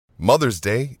Mother's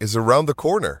Day is around the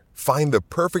corner. Find the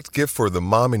perfect gift for the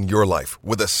mom in your life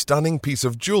with a stunning piece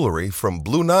of jewelry from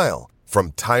Blue Nile.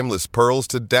 From timeless pearls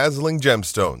to dazzling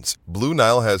gemstones, Blue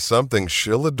Nile has something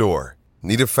she'll adore.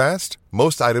 Need it fast?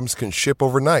 Most items can ship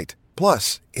overnight.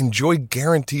 Plus, enjoy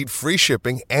guaranteed free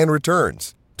shipping and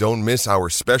returns. Don't miss our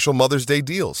special Mother's Day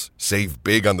deals. Save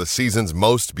big on the season's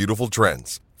most beautiful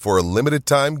trends. For a limited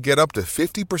time, get up to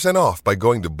 50% off by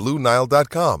going to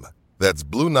BlueNile.com. That's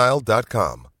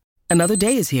BlueNile.com. Another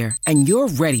day is here, and you're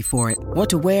ready for it. What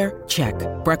to wear? Check.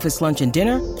 Breakfast, lunch, and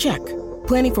dinner? Check.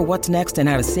 Planning for what's next and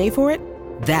how to save for it?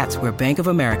 That's where Bank of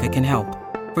America can help.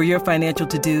 For your financial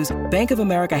to-dos, Bank of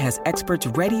America has experts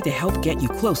ready to help get you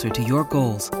closer to your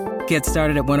goals. Get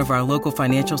started at one of our local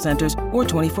financial centers or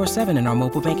 24/7 in our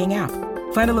mobile banking app.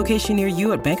 Find a location near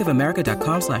you at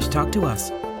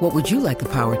bankofamerica.com/talktous. What would you like the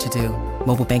power to do?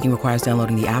 Mobile banking requires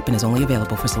downloading the app and is only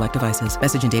available for select devices.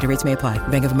 Message and data rates may apply.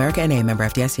 Bank of America N.A., member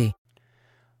FDIC.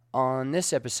 On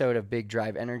this episode of Big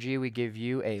Drive Energy, we give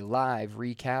you a live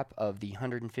recap of the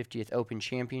 150th Open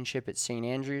Championship at St.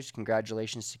 Andrews.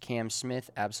 Congratulations to Cam Smith.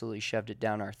 Absolutely shoved it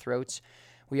down our throats.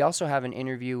 We also have an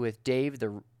interview with Dave,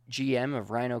 the GM of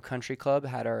RiNo Country Club.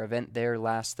 Had our event there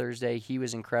last Thursday. He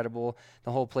was incredible.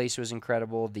 The whole place was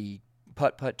incredible. The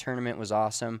putt-putt tournament was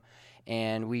awesome.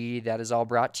 And that is all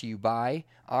brought to you by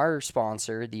our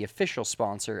sponsor, the official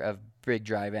sponsor of Big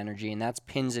Drive Energy, and that's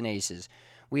Pins and Aces.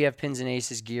 We have Pins and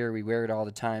Aces gear. We wear it all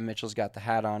the time. Mitchell's got the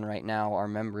hat on right now. Our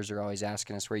members are always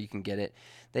asking us where you can get it.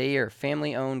 They are a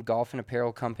family-owned golf and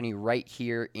apparel company right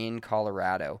here in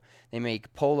Colorado. They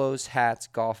make polos, hats,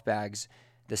 golf bags,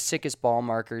 the sickest ball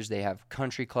markers. They have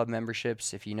country club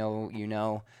memberships. If you know, you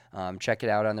know. Check it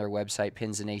out on their website,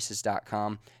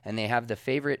 pinsandaces.com. And they have the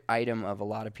favorite item of a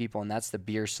lot of people, and that's the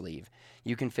beer sleeve.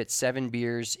 You can fit 7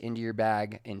 beers into your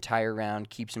bag, entire round,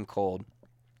 keeps them cold.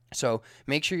 So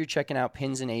make sure you're checking out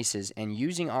Pins and Aces and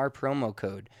using our promo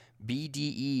code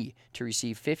BDE to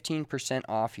receive 15%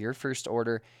 off your first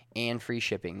order and free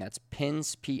shipping. That's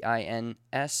pins,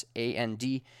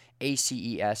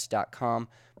 PINSANDACES.com.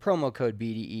 Promo code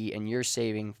BDE, and you're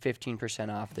saving 15%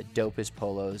 off the dopest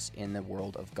polos in the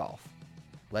world of golf.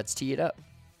 Let's tee it up.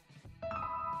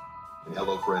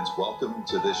 Hello, friends. Welcome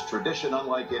to this tradition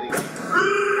unlike any.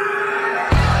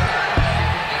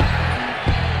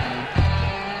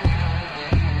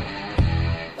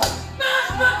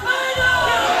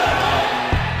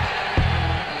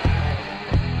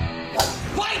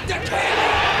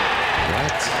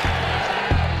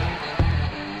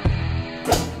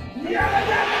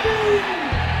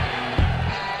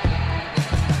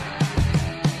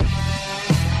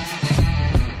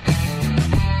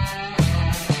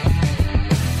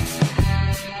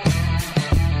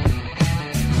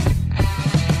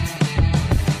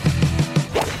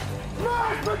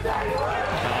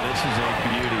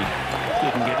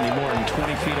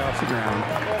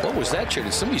 What was that, Chair?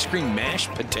 Did somebody scream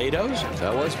mashed potatoes?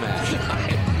 That was mashed.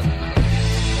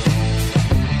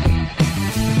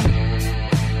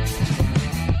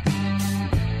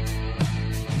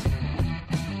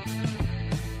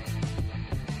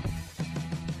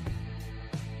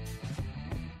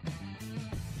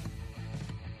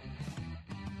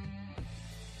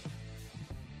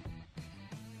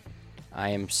 I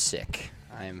am sick.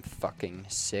 I am fucking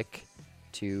sick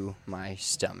to my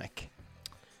stomach.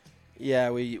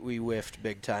 Yeah, we whiffed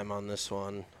big time on this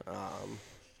one.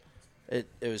 It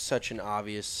was such an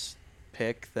obvious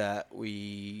pick that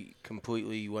we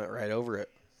completely went right over it.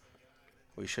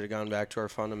 We should have gone back to our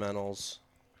fundamentals.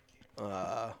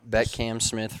 Bet Cam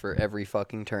Smith for every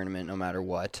fucking tournament, no matter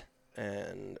what.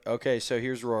 And, okay, so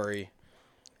here's Rory.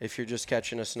 If you're just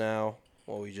catching us now,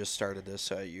 well, we just started this,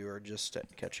 so you are just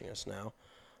catching us now.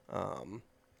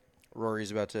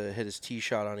 Rory's about to hit his tee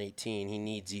shot on 18. He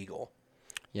needs eagle.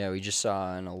 Yeah, we just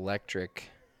saw an electric.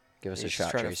 Give us a shot,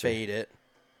 He's trying Tracer. to fade it.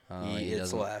 It's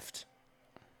doesn't. left.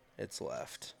 It's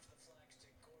left.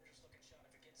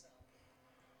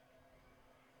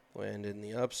 Land in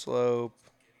the upslope.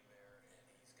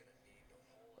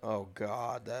 Oh,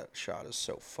 God, that shot is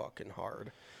so fucking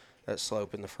hard. That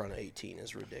slope in the front of 18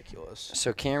 is ridiculous.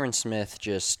 So Cameron Smith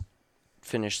just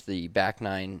finished the back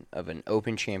nine of an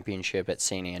Open Championship at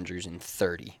St. Andrews in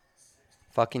 30.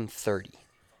 Fucking 30.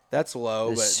 That's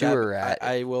low, The but sewer rat.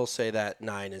 I will say that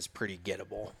 9 is pretty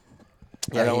gettable.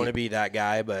 Yeah, I don't want to be that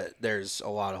guy, but there's a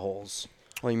lot of holes.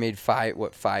 Well, he made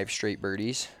five straight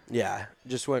birdies? Yeah,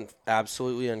 just went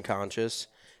absolutely unconscious.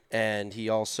 And he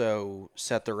also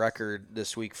set the record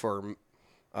this week for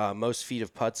most feet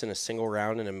of putts in a single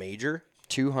round in a major.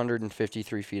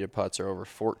 253 feet of putts, or over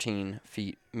 14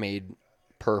 feet made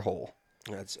per hole.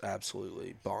 That's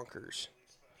absolutely bonkers.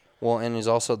 Well, and is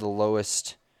also the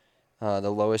lowest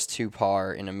The lowest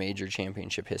 2-par in a major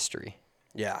championship history.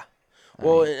 Yeah.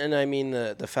 Well, and I mean,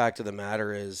 the fact of the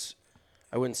matter is,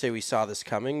 I wouldn't say we saw this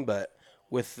coming, but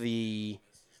with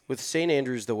St.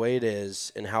 Andrews the way it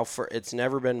is and how it's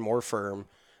never been more firm,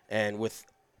 and with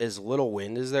as little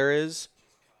wind as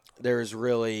there's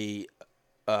really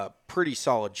a pretty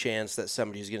solid chance that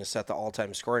somebody's going to set the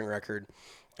all-time scoring record.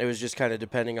 It was just kind of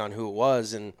depending on who it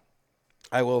was, and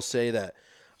I will say that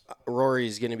Rory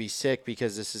is going to be sick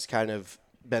because this has kind of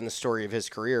been the story of his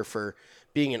career for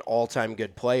being an all-time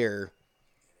good player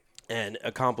and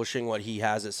accomplishing what he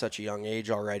has at such a young age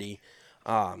already.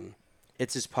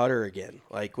 It's his putter again.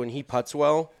 Like, when he putts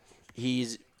well, he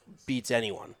beats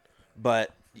anyone.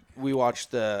 But we've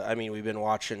been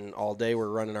watching all day. We're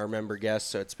running our member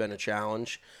guests, so it's been a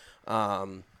challenge.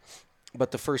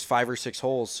 But the first 5 or 6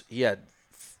 holes, he had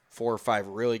 4 or 5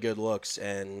 really good looks,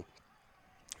 and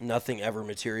nothing ever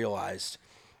materialized.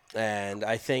 And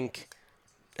I think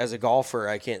as a golfer,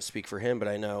 I can't speak for him, but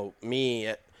I know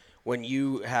me, when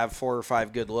you have 4 or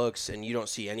 5 good looks and you don't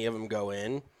see any of them go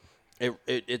in,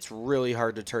 it's really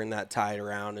hard to turn that tide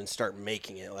around and start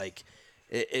making it. Like,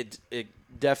 it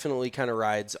definitely kind of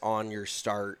rides on your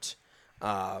start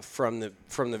from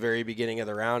the very beginning of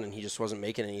the round, and he just wasn't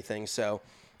making anything. So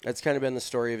that's kind of been the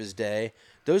story of his day.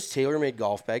 Those TaylorMade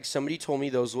golf bags, somebody told me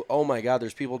those, oh my God,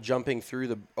 there's people jumping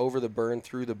over the burn,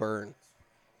 through the burn.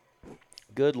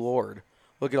 Good Lord.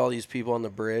 Look at all these people on the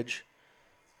bridge.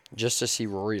 Just to see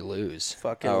Rory lose.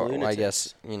 Fucking lunatics. I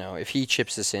guess, if he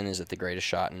chips this in, is it the greatest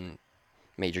shot in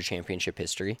major championship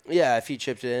history? Yeah, if he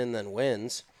chipped it in, then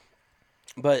wins.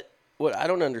 But what I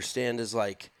don't understand is,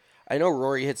 like, I know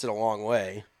Rory hits it a long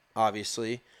way,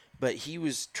 obviously, but he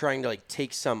was trying to, like,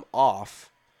 take some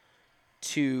off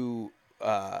to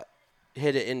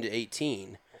hit it into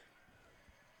 18.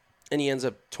 And he ends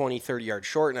up 20, 30 yards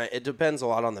short. And it depends a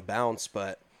lot on the bounce,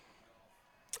 but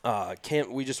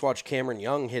we just watched Cameron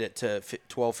Young hit it to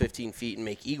 12, 15 feet and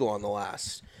make eagle on the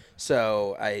last.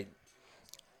 So I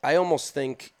almost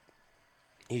think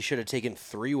he should have taken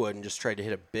 3-wood and just tried to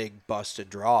hit a big busted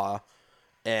draw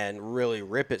and really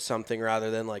rip at something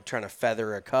rather than, like, trying to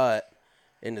feather a cut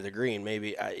into the green.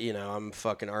 Maybe, I'm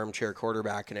fucking armchair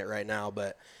quarterbacking it right now,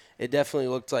 but it definitely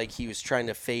looked like he was trying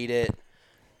to fade it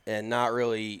and not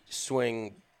really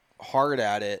swing hard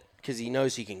at it because he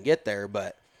knows he can get there.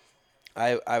 But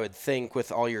I would think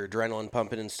with all your adrenaline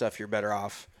pumping and stuff, you're better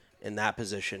off in that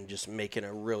position, just making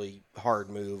a really hard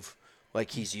move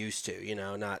like he's used to,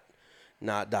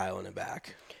 not dialing it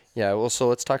back. Yeah, well, so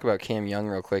let's talk about Cam Young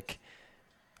real quick.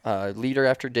 Leader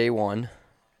after day one.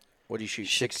 What do you shoot?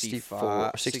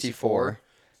 64.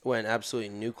 Went absolutely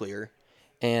nuclear.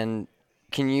 And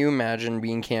can you imagine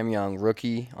being Cam Young,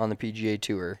 rookie on the PGA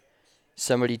Tour?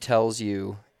 Somebody tells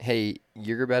you, hey,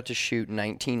 you're about to shoot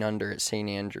 19 under at St.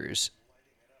 Andrews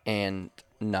and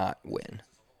not win.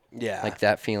 Yeah. Like,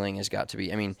 that feeling has got to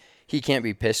be. I mean, he can't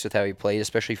be pissed with how he played,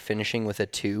 especially finishing with a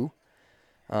 2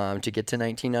 to get to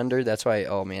 19 under. That's why,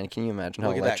 oh, man, can you imagine how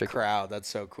Look electric. Look at that crowd. That's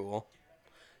so cool.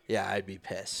 Yeah, I'd be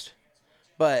pissed.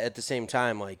 But at the same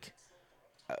time, like,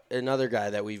 another guy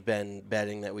that we've been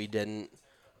betting that we didn't,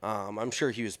 I'm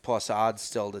sure he was plus odds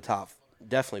still to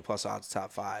definitely plus odds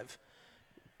top 5.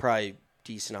 Probably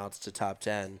decent odds to top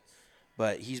 10.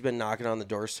 But he's been knocking on the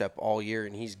doorstep all year,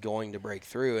 and he's going to break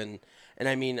through. And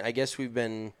I mean, I guess we've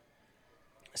been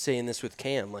saying this with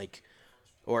Cam, like,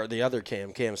 or the other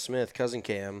Cam Smith, cousin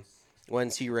Cam.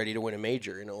 When's he ready to win a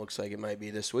major? And it looks like it might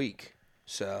be this week.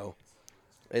 So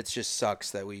it just sucks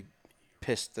that we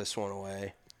pissed this one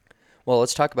away. Well,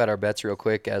 let's talk about our bets real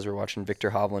quick as we're watching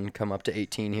Victor Hovland come up to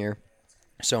 18 here.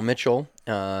 So Mitchell,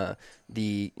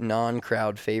 the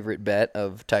non-crowd favorite bet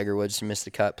of Tiger Woods to miss the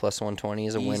cut, plus 120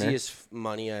 is a winner. Easiest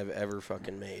money I've ever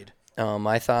fucking made.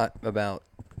 I thought about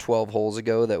 12 holes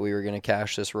ago that we were going to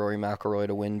cash this Rory McIlroy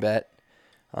to win bet.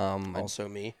 Also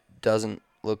me. Doesn't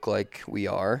look like we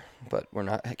are, but we're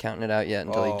not counting it out yet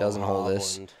until he doesn't hold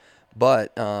this. Hovland.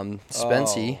 But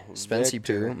Spency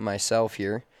Victor. Poo, myself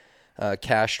here,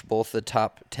 cashed both the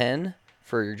top 10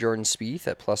 for Jordan Spieth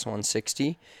at plus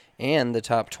 160 and the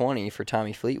top 20 for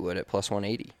Tommy Fleetwood at plus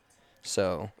 180.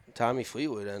 So Tommy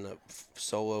Fleetwood ended up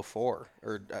solo 4,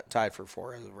 or tied for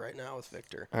 4 as of right now with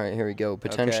Victor. All right, here we go.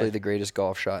 Potentially the greatest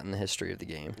golf shot in the history of the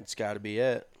game. It's got to be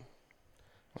it.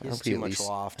 He has too much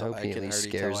loft. I can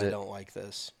already tell I don't like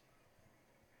this.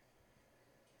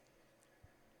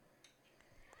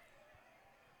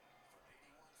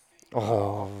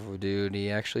 Oh, dude, he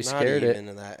actually Not scared even it.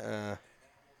 in that.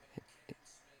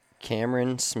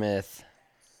 Cameron Smith.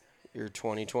 Your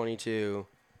 2022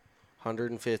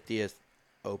 150th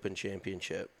Open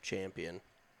Championship champion.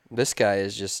 This guy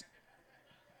is just,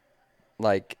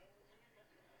 like,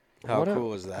 How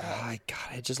cool is that? God,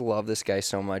 I just love this guy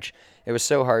so much. It was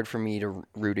so hard for me to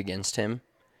root against him,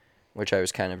 which I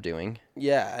was kind of doing.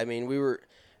 Yeah, I mean,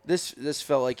 this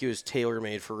felt like it was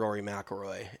tailor-made for Rory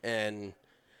McIlroy. And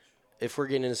if we're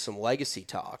getting into some legacy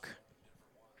talk,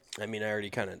 I mean, I already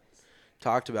kind of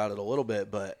talked about it a little bit,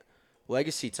 but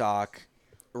legacy talk,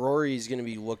 Rory's going to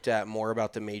be looked at more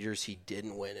about the majors he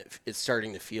didn't win. It's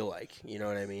starting to feel like, you know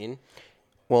what I mean?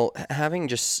 Well, having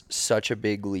just such a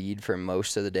big lead for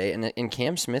most of the day, and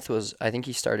Cam Smith I think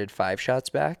he started 5 shots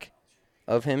back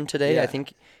of him today. Yeah. I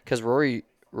think because Rory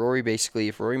basically,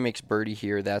 if Rory makes birdie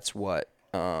here, that's what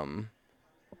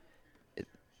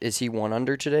is he 1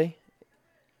 under today?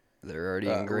 They're already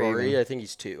engraving. Rory, I think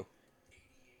he's 2.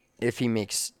 If he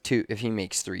makes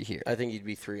 3 here, I think he'd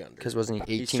be 3 under. because wasn't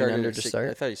he 18 under to start?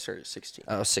 I thought he started at 16.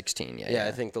 Oh, 16, yeah. Yeah,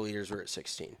 I think the leaders were at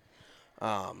 16.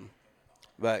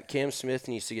 But Cam Smith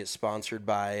needs to get sponsored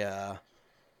by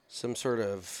some sort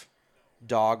of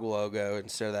dog logo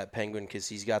instead of that penguin, because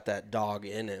he's got that dog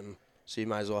in him. So you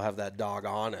might as well have that dog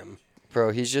on him.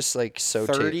 Bro, he's just like so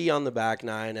 30 on the back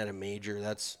nine at a major.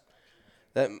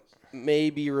 That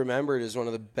may be remembered as one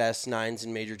of the best nines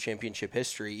in major championship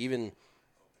history. Even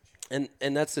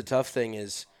and that's the tough thing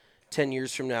is 10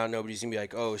 years from now, nobody's going to be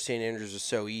like, oh, St. Andrews was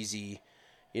so easy.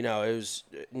 You know, it was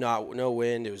no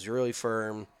wind. It was really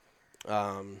firm.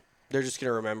 They're just going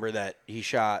to remember that he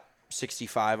shot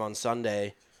 65 on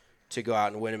Sunday to go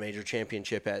out and win a major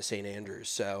championship at St. Andrews.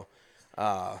 So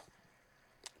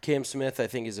Cam Smith, I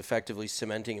think, is effectively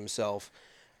cementing himself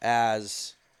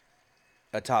as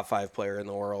a top 5 player in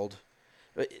the world.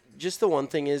 But just the one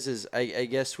thing is I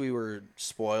guess we were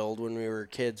spoiled when we were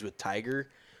kids with Tiger,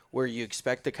 where you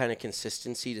expect the kind of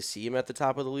consistency to see him at the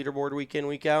top of the leaderboard week in,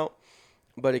 week out.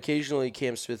 But occasionally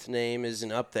Cam Smith's name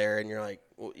isn't up there, and you're like,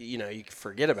 well, you know, you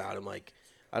forget about him. Like,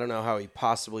 I don't know how he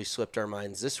possibly slipped our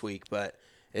minds this week, but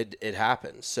it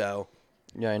happens. So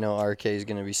Yeah, I know RK is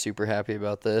going to be super happy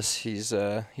about this. He's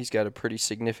got a pretty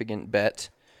significant bet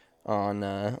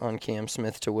on Cam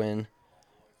Smith to win,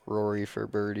 Rory for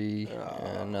birdie,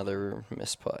 and another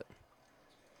missed putt.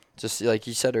 Just like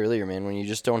you said earlier, man, when you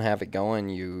just don't have it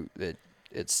going,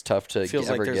 it's tough to feels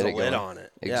ever like there's get a it lid going. on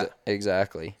it. Yeah.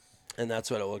 Exactly. And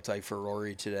that's what it looked like for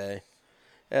Rory today.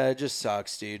 It just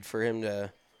sucks, dude. For him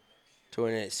to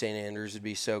win at St. Andrews would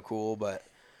be so cool. But,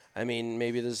 I mean,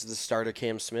 maybe this is the start of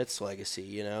Cam Smith's legacy.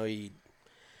 You know, he's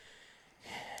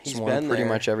won been pretty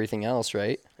there. much everything else,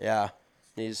 right? Yeah.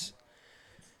 He's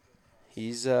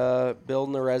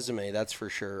building the resume, that's for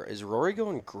sure. Is Rory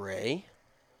going gray?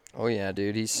 Oh, yeah,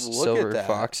 dude. He's Look silver at that.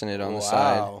 foxing it on the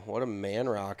side. Wow, what a man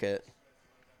rocket.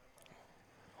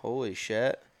 Holy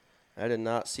shit. I did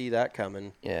not see that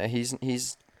coming. Yeah,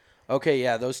 he's Okay,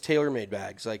 yeah, those TaylorMade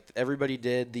bags. Like, everybody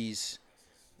did these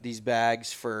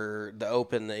bags for the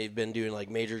Open. They've been doing, like,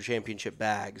 major championship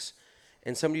bags.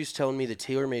 And somebody was telling me the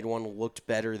TaylorMade one looked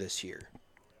better this year.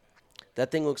 That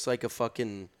thing looks like a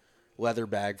fucking leather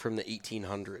bag from the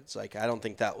 1800s. Like, I don't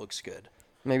think that looks good.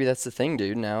 maybe that's the thing,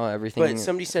 dude. Now everything. But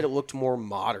somebody said it looked more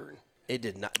modern. It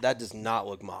did not. That does not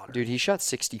look modern. Dude, he shot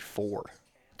 64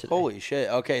 today. Holy shit.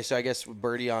 Okay, so I guess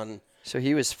birdie on. So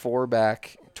he was 4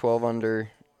 back, 12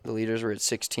 under. The leaders were at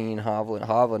 16.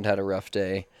 Hovland had a rough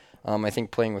day. I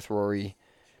think playing with Rory.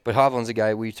 But Hovland's a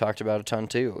guy we talked about a ton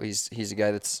too. He's a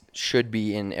guy that should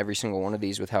be in every single one of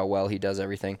these with how well he does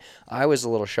everything. I was a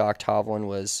little shocked Hovland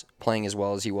was playing as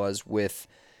well as he was with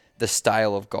the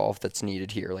style of golf that's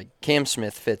needed here. Like Cam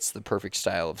Smith fits the perfect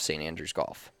style of St. Andrews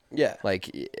golf. Yeah.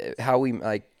 Like how we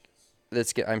like.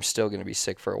 I'm still going to be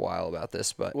sick for a while about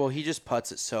this, but Well, he just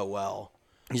putts it so well.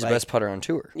 he's like- the best putter on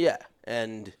tour. Yeah,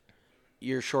 and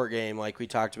your short game, like we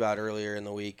talked about earlier in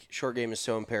the week, short game is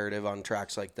so imperative on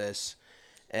tracks like this.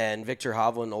 And Victor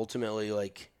Hovland ultimately,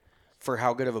 like, for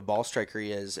how good of a ball striker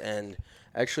he is. And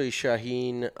actually,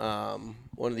 Shaheen,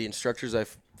 one of the instructors I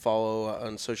follow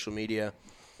on social media,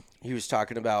 he was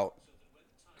talking about,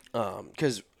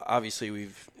 because obviously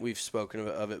we've spoken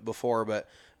of it before, but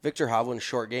Victor Hovland's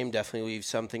short game definitely leaves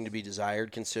something to be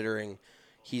desired, considering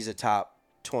he's a top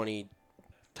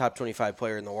 25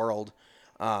 player in the world.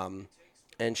 And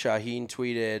Shaheen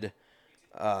tweeted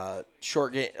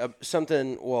short game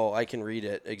something. Well, I can read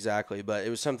it exactly, but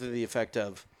it was something to the effect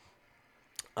of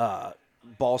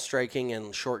ball striking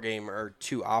and short game are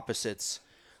two opposites,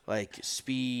 like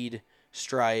speed,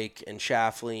 strike, and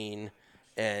shaft lean,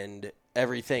 and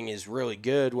everything is really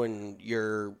good when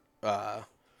you're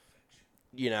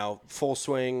full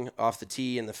swing off the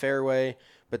tee in the fairway,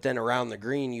 but then around the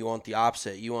green you want the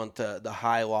opposite. You want the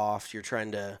high loft. You're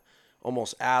trying to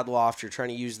almost add loft. You're trying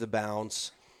to use the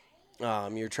bounce.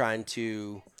 You're trying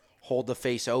to hold the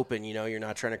face open. You're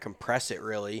not trying to compress it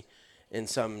really. in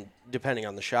some, depending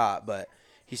on the shot. But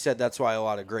he said that's why a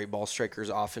lot of great ball strikers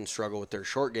often struggle with their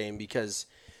short game because,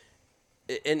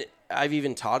 and I've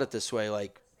even taught it this way,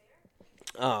 like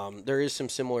there is some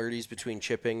similarities between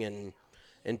chipping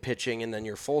and pitching and then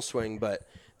your full swing, but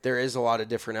there is a lot of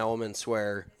different elements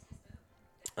where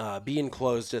being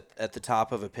closed at the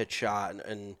top of a pitch shot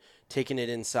and taking it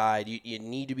inside, you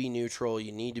need to be neutral.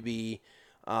 You need to be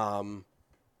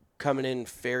coming in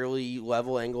fairly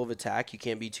level angle of attack. You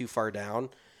can't be too far down.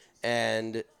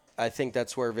 And I think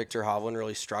that's where Victor Hovland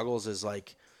really struggles is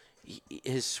like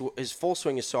his full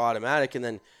swing is so automatic. And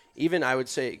then even I would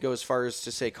say go as far as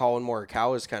to say Colin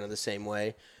Morikawa is kind of the same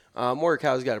way.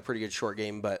 Morikawa's got a pretty good short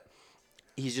game, but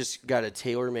he's just got a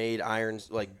tailor-made iron,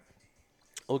 like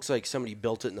looks like somebody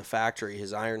built it in the factory.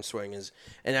 His iron swing is,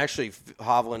 and actually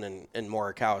Hovland and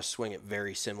Morikawa swing it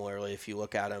very similarly if you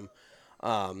look at them.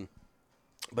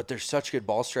 But they're such good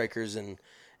ball strikers, and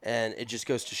it just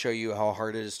goes to show you how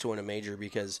hard it is to win a major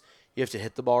because you have to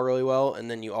hit the ball really well,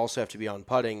 and then you also have to be on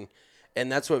putting,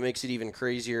 and that's what makes it even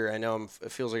crazier. I know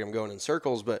it feels like I'm going in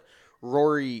circles, but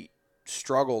Rory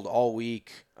struggled all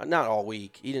week. Not all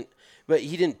week. He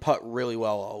didn't putt really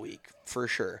well all week for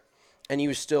sure. And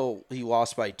he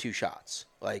lost by 2 shots.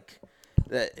 Like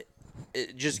that,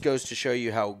 it just goes to show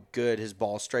you how good his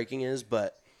ball striking is.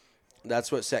 But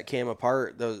that's what set Cam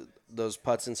apart. Those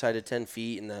putts inside of 10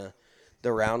 feet and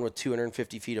the round with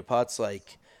 250 feet of putts,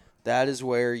 like that is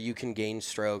where you can gain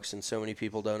strokes. And so many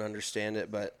people don't understand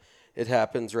it, but it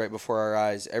happens right before our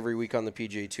eyes every week on the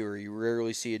PGA Tour. You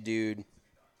rarely see a dude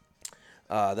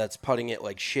that's putting it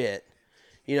like shit.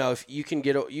 You know, if you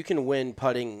can win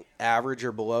putting average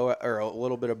or below or a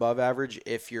little bit above average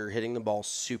if you're hitting the ball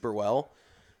super well,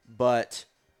 but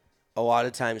a lot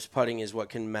of times putting is what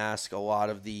can mask a lot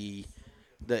of the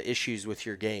issues with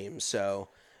your game. So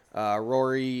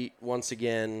Rory, once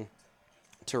again,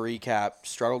 to recap,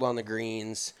 struggled on the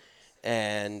greens,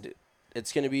 and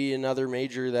it's going to be another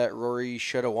major that Rory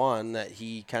should have won that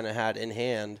he kind of had in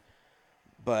hand,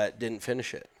 but didn't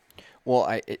finish it.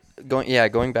 Well,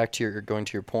 going back to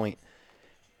your point,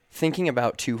 thinking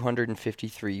about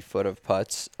 253 foot of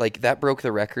putts, like that broke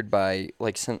the record by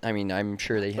I'm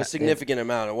sure they had a significant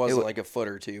amount. It wasn't like a foot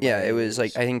or two. Yeah, it was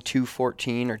like I think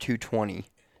 214 or 220.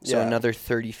 So another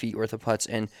 30 feet worth of putts.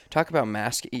 And talk about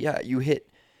mask. Yeah, you hit.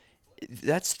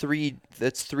 That's three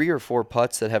or 4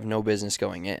 putts that have no business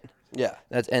going in. Yeah,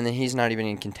 and then he's not even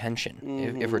in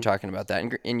contention if we're talking about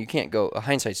that. And you can't go.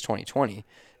 Hindsight's 20/20.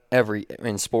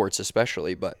 In sports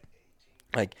especially, but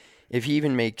like if he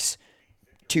even makes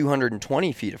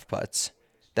 220 feet of putts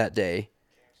that day,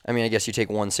 I mean, I guess you take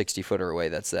 160 footer away.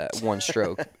 That's that one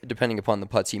stroke, depending upon the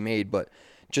putts he made. But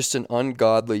just an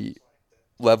ungodly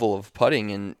level of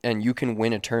putting, and you can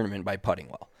win a tournament by putting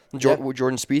well.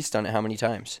 Jordan Spieth's done it how many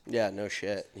times? Yeah, no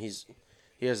shit.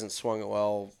 He hasn't swung it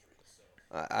well.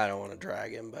 I don't want to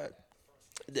drag him, but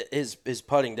his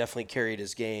putting definitely carried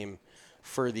his game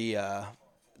for the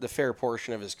fair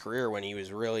portion of his career when he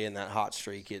was really in that hot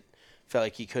streak. It felt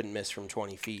like he couldn't miss from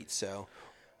 20 feet, so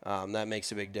that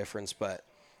makes a big difference. But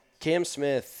Cam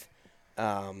Smith,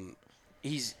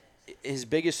 his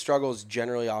biggest struggle is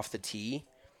generally off the tee,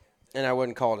 and I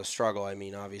wouldn't call it a struggle. I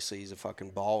mean, obviously he's a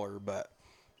fucking baller, but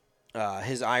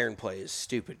his iron play is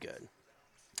stupid good.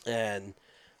 And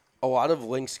a lot of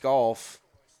links golf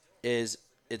it's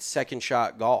second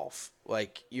shot golf.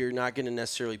 Like, you're not going to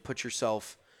necessarily put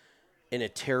yourself in a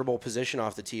terrible position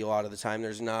off the tee a lot of the time.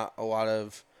 There's not a lot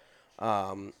of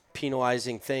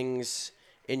penalizing things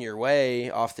in your way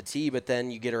off the tee, but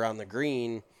then you get around the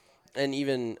green. And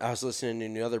even I was listening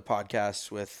to another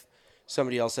podcast with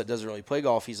somebody else that doesn't really play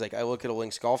golf. He's like, I look at a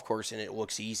links golf course and it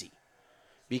looks easy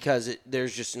because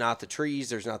there's just not the trees,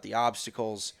 there's not the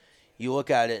obstacles. You look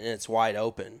at it and it's wide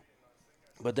open.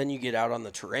 But then you get out on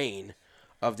the terrain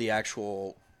of the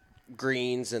actual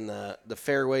greens and the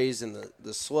fairways and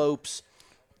the slopes,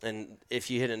 and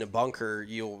if you hit in a bunker,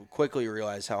 you'll quickly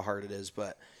realize how hard it is.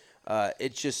 But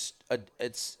it's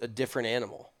a different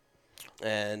animal.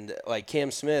 And like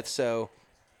Cam Smith, so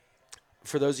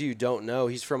for those of you who don't know,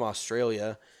 he's from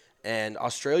Australia, and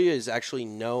Australia is actually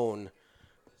known.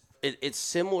 It's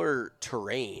similar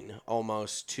terrain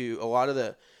almost to a lot of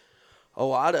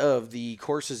the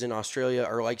courses in Australia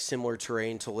are like similar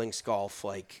terrain to links golf.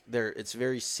 Like it's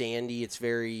very sandy, it's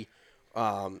very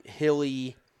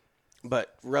hilly,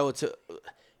 but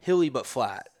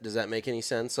flat. Does that make any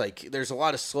sense? Like there's a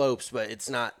lot of slopes, but it's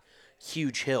not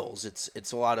huge hills.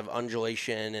 It's a lot of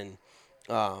undulation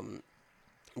and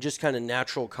just kind of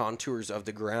natural contours of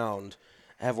the ground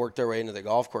have worked their way into the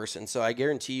golf course. And so I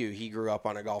guarantee you he grew up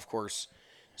on a golf course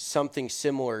something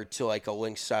similar to like a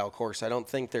links style course. I don't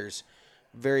think there's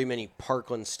very many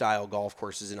Parkland-style golf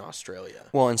courses in Australia.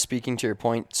 Well, and speaking to your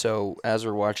point, so as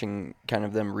we're watching kind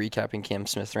of them recapping Cam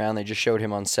Smith's round, they just showed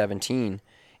him on 17,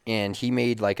 and he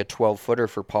made like a 12-footer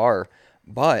for par,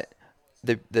 but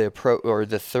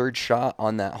the third shot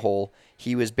on that hole,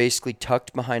 he was basically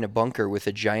tucked behind a bunker with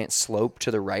a giant slope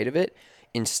to the right of it,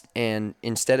 and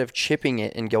instead of chipping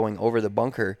it and going over the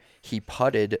bunker, he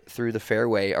putted through the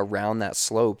fairway around that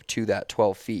slope to that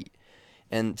 12 feet.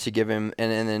 And to give him,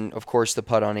 and then of course the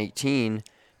putt on 18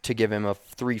 to give him a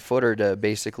 3-footer to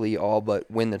basically all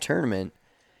but win the tournament.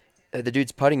 The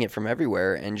dude's putting it from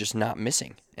everywhere and just not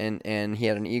missing. And he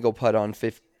had an eagle putt on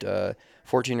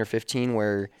 14 or 15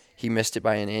 where he missed it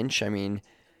by an inch. I mean,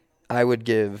 I would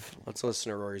give. Let's listen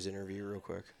to Rory's interview real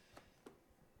quick.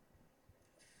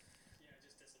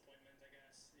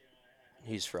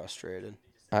 He's frustrated.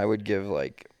 I would give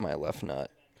like my left nut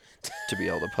to be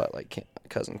able to putt like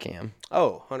cousin Cam.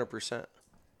 Oh, 100%.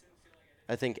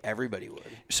 I think everybody would.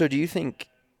 So do you think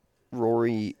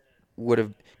Rory would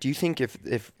have – do you think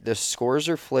if the scores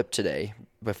are flipped today,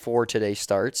 before today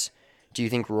starts, do you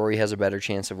think Rory has a better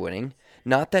chance of winning?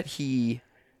 Not that he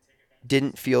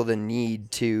didn't feel the need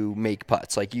to make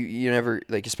putts. Like you never –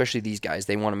 like especially these guys,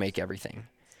 they want to make everything.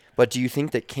 But do you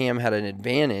think that Cam had an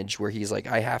advantage where he's like,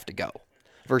 I have to go?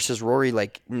 Versus Rory,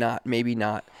 like, maybe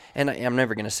not. And I'm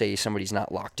never going to say somebody's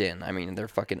not locked in. I mean,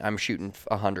 I'm shooting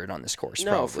 100 on this course.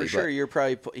 No, probably, for sure.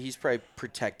 He's probably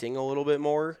protecting a little bit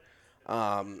more.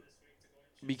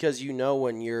 Because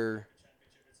when you're.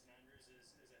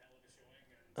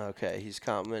 Okay, he's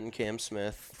complimenting Cam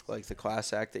Smith, like the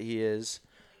class act that he is.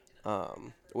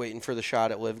 Waiting for the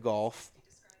shot at Live Golf.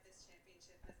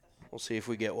 We'll see if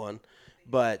we get one.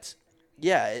 But,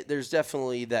 yeah, there's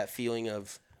definitely that feeling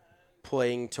of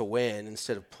playing to win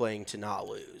instead of playing to not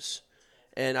lose.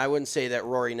 And I wouldn't say that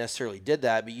Rory necessarily did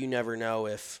that, but you never know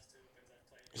if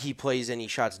he plays any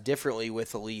shots differently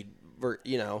with a lead,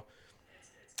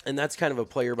 And that's kind of a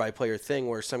player-by-player thing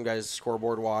where some guys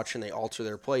scoreboard watch and they alter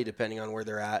their play depending on where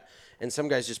they're at. And some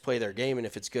guys just play their game, and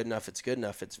if it's good enough, it's good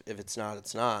enough. If it's not,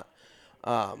 it's not.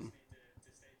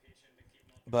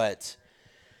 But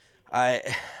I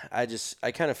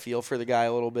kind of feel for the guy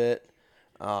a little bit.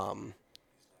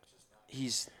 He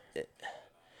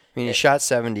shot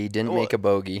 70, didn't make a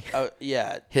bogey.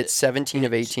 Yeah. Hit 17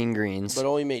 of 18 greens. But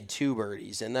only made 2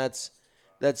 birdies, and that's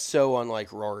so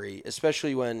unlike Rory,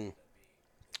 especially when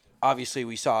obviously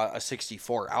we saw a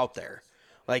 64 out there.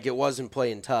 Like, it wasn't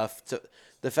playing tough.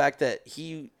 The fact that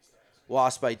he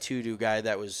lost by 2 to a guy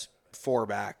that was 4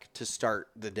 back to start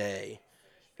the day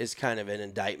is kind of an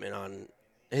indictment on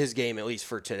his game, at least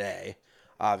for today,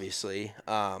 obviously.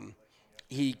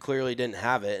 He clearly didn't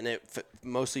have it, and it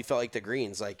mostly felt like the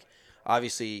greens. Like,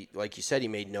 obviously, like you said, he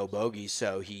made no bogeys,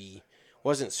 so he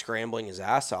wasn't scrambling his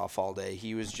ass off all day.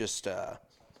 He was just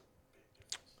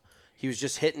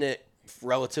hitting it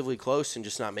relatively close and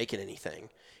just not making anything.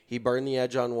 He burned the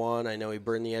edge on 1. I know he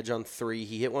burned the edge on 3.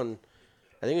 He hit one,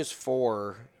 I think it was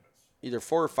 4, either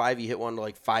 4 or 5. He hit one to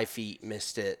like 5 feet,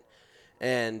 missed it.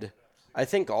 And I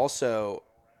think also,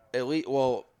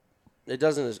 it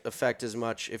doesn't affect as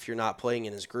much if you're not playing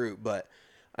in his group, but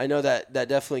I know that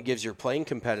definitely gives your playing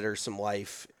competitor some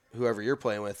life, whoever you're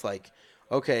playing with. Like,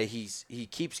 okay, he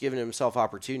keeps giving himself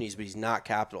opportunities, but he's not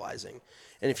capitalizing.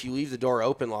 And if you leave the door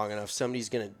open long enough, somebody's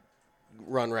going to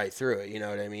run right through it, you know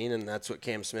what I mean? And that's what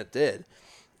Cam Smith did.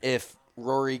 If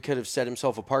Rory could have set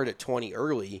himself apart at 20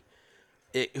 early,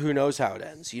 who knows how it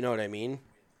ends, you know what I mean?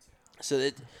 So,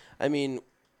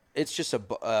 it's just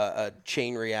a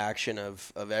chain reaction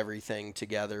of everything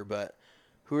together. But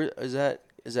is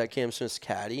that Cam Smith's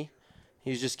caddy? He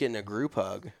was just getting a group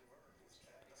hug.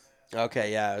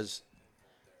 Okay, yeah,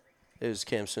 it was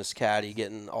Cam Smith's caddy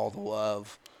getting all the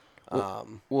love.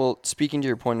 Well, speaking to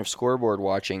your point of scoreboard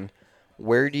watching,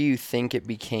 where do you think it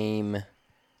became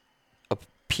a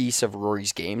piece of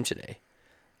Rory's game today?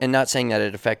 And not saying that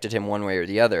it affected him one way or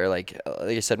the other. Like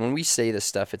I said, when we say this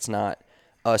stuff, it's not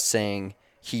us saying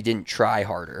he didn't try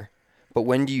harder. But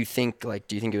when do you think,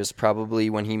 do you think it was probably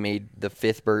when he made the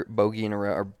 5th bogey in a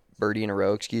row, or birdie in a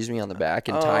row, on the back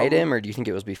and tied him, or do you think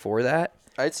it was before that?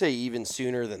 I'd say even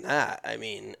sooner than that. I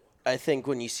mean, I think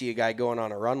when you see a guy going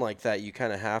on a run like that, you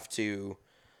kind of have to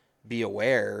be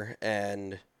aware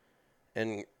and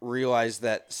realize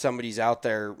that somebody's out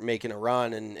there making a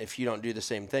run, and if you don't do the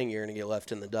same thing, you're going to get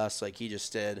left in the dust like he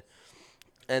just did.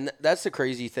 And that's the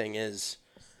crazy thing is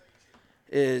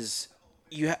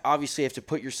you obviously have to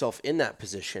put yourself in that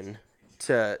position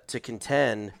to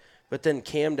contend, but then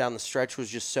Cam down the stretch was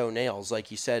just so nails,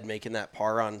 like you said, making that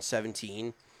par on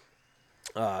 17,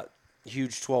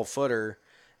 huge 12-footer,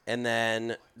 and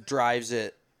then drives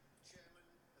it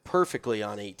perfectly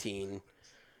on 18.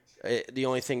 The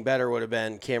only thing better would have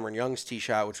been Cameron Young's tee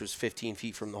shot, which was 15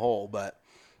 feet from the hole. But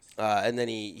and then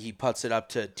he putts it up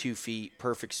to 2 feet,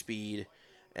 perfect speed,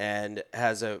 and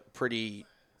has a pretty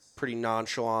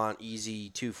nonchalant, easy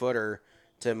 2-footer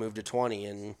to move to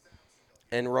 20.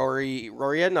 And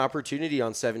Rory had an opportunity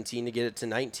on 17 to get it to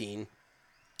 19,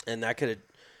 and that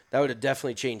would have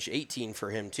definitely changed 18 for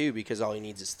him too, because all he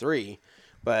needs is 3,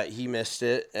 but he missed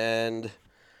it. And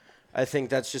I think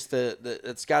that's just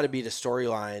it's got to be the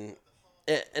storyline.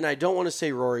 And I don't want to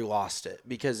say Rory lost it,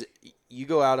 because you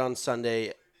go out on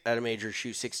Sunday at a major,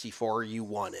 shoot 64, you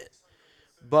won it.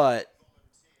 But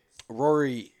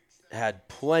Rory had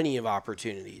plenty of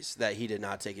opportunities that he did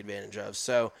not take advantage of.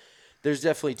 So there's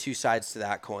definitely two sides to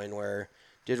that coin, where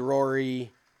did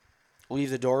Rory leave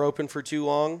the door open for too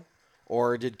long,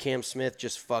 or did Cam Smith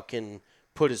just fucking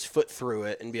put his foot through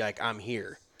it and be like, I'm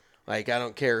here. Like, I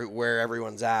don't care where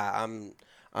everyone's at.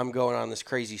 I'm going on this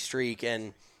crazy streak.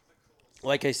 And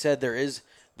like I said, there is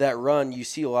that run. You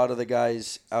see a lot of the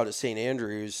guys out at St.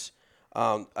 Andrews.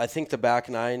 I think the back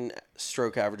 9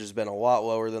 stroke average has been a lot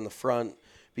lower than the front,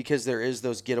 because there is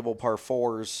those gettable par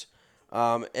 4s.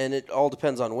 And it all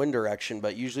depends on wind direction,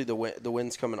 but usually the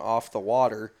wind's coming off the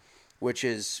water, which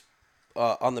is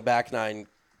on the back 9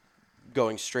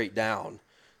 going straight down.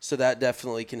 So that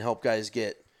definitely can help guys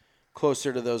get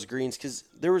closer to those greens, because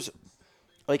there was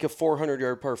like a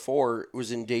 400-yard par 4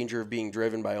 was in danger of being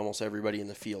driven by almost everybody in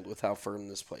the field with how firm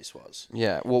this place was.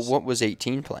 Yeah, well, what was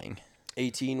 18 playing?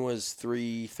 18 was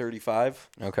 335.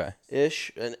 Okay.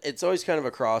 Ish. And it's always kind of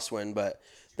a crosswind, but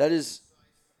there's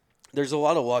a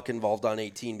lot of luck involved on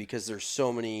 18, because there's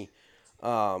so many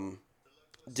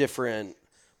different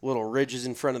little ridges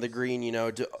in front of the green. You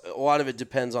know, a lot of it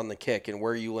depends on the kick and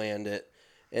where you land it,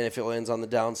 and if it lands on the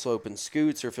downslope and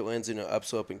scoots, or if it lands in an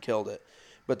upslope and killed it.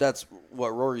 But that's what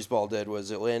Rory's ball did,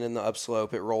 was it landed in the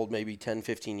upslope, it rolled maybe 10,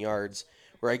 15 yards,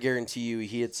 where I guarantee you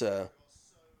he hits a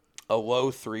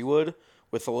low 3-wood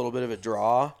with a little bit of a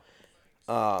draw.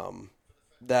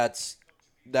 That's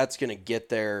going to get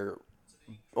there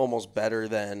almost better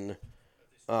than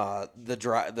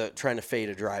the trying to fade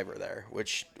a driver there,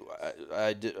 which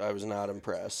I was not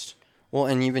impressed. Well,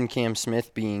 and even Cam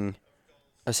Smith being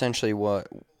essentially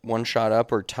one shot up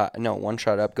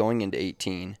going into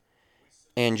 18,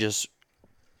 and just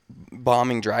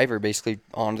bombing driver basically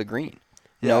on the green.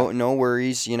 Yeah. No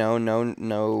worries,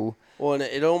 no. Well, and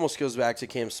it almost goes back to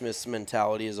Cam Smith's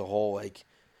mentality as a whole. Like,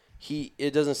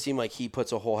 it doesn't seem like he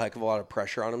puts a whole heck of a lot of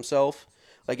pressure on himself.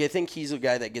 Like, I think he's a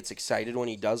guy that gets excited when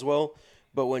he does well,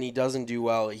 but when he doesn't do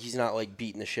well, he's not, like,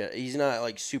 beating the shit. He's not,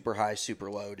 like, super high, super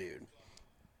low, dude.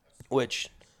 Which,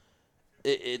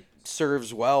 it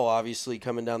serves well, obviously,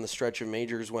 coming down the stretch of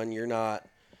majors when you're not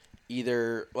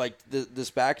either, like, this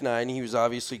back 9, he was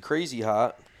obviously crazy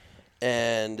hot,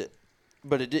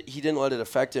 but he didn't let it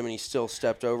affect him, and he still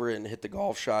stepped over it and hit the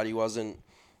golf shot. He wasn't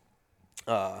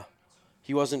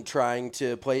trying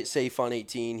to play it safe on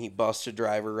 18. He busted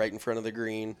driver right in front of the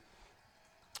green,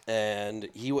 and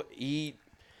he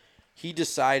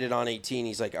decided on 18.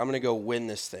 He's like, I'm gonna go win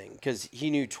this thing, because he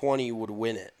knew 20 would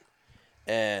win it.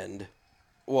 And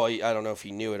well, I don't know if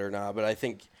he knew it or not, but I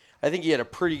think he had a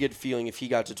pretty good feeling if he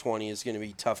got to 20, it's going to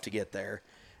be tough to get there,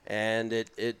 and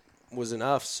it was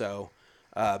enough. So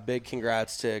big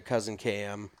congrats to cousin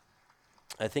Cam.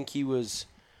 I think he was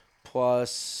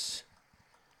plus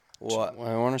what?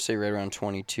 I want to say right around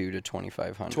 22 to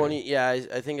 2,500. 20. Yeah,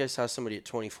 I think I saw somebody at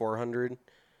 2,400.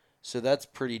 So that's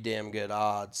pretty damn good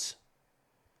odds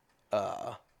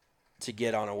to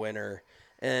get on a winner.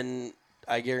 And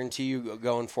I guarantee you,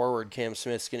 going forward, Cam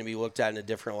Smith's going to be looked at in a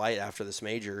different light after this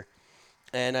major.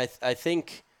 And I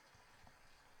think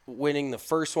winning the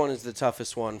first one is the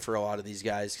toughest one for a lot of these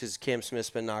guys, because Cam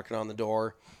Smith's been knocking on the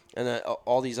door. And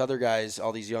all these other guys,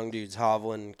 all these young dudes,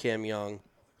 Hovland, Cam Young,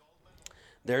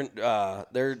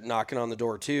 they're knocking on the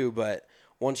door too. But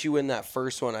once you win that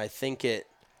first one, I think it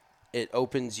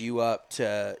opens you up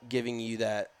to giving you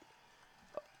that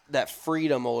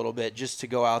freedom a little bit, just to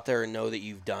go out there and know that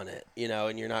you've done it,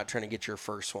 and you're not trying to get your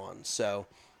first one. So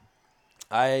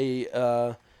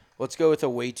let's go with a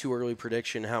way too early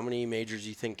prediction. How many majors do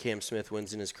you think Cam Smith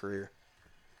wins in his career?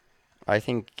 I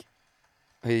think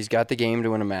he's got the game to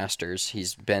win a Masters.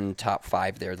 He's been top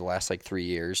 5 there the last 3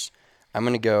 years. I'm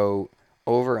going to go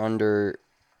over under,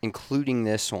 including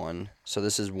this one. So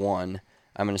this is 1.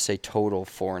 I'm going to say total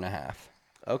 4.5.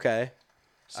 Okay.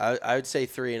 I would say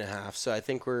 3.5. So I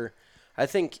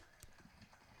think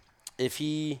if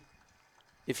he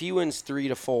wins 3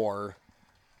 to 4,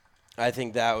 I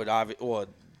think that would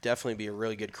definitely be a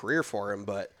really good career for him.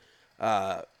 But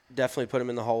definitely put him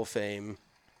in the Hall of Fame.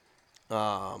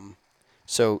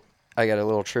 So I got a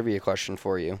little trivia question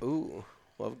for you. Ooh,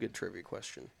 love a good trivia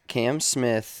question. Cam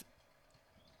Smith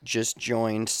just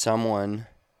joined someone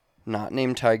not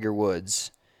named Tiger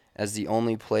Woods as the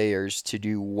only players to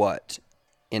do what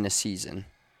in a season?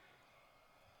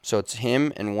 So it's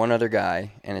him and one other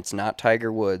guy, and it's not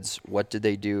Tiger Woods. What did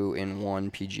they do in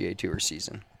one PGA Tour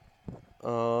season?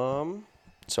 So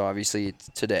obviously it's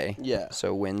today. Yeah.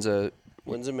 So wins a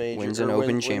major. Wins an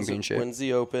Open championship. Wins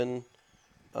the Open.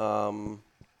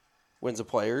 Wins the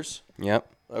Players. Yep.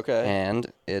 Okay.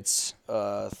 And it's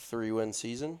 3-win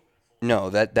season.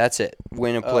 No, that's it.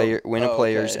 Win a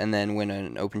Players, okay. and then win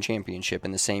an Open championship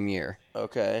in the same year.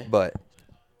 Okay. But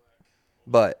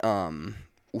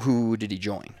who did he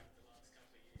join?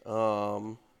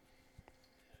 Fuck.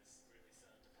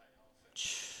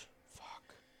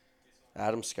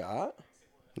 Adam Scott.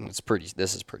 This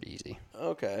is pretty easy.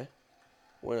 Okay.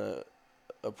 Win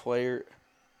a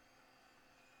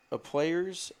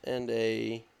Players and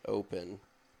a Open.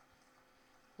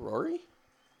 Rory?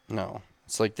 No,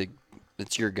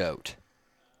 it's your goat.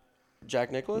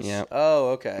 Jack Nicklaus? Yeah.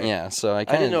 Oh, okay. Yeah, so I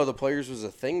didn't know the Players was a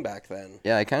thing back then.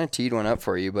 Yeah, I kind of teed one up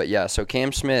for you, but yeah, so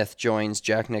Cam Smith joins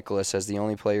Jack Nicklaus as the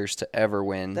only players to ever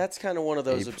win. That's kind of one of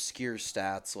those obscure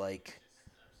stats,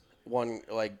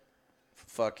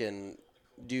 fucking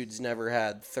dude's never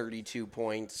had 32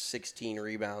 points, 16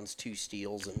 rebounds, 2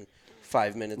 steals, and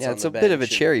 5 minutes on the bench. Yeah, it's a bit of a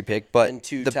cherry pick, but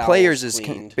the Players is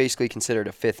basically considered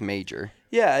a 5th major.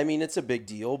 Yeah, I mean, it's a big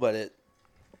deal, but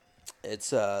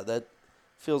it's a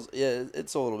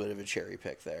little bit of a cherry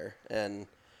pick there. And,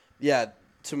 yeah,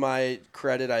 to my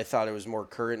credit, I thought it was more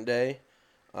current day.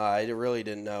 I really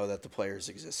didn't know that the Players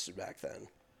existed back then.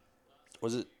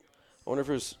 Was it? I wonder if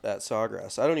it was at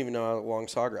Sawgrass. I don't even know how long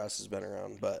Sawgrass has been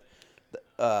around, but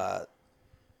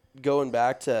going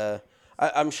back to,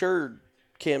 I'm sure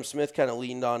Cam Smith kind of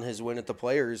leaned on his win at the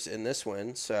Players in this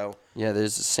win. So yeah,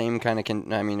 there's the same kind of.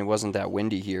 It wasn't that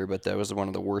windy here, but that was one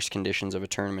of the worst conditions of a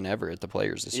tournament ever at the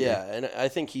Players this year. Yeah, and I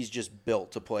think he's just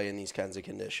built to play in these kinds of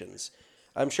conditions.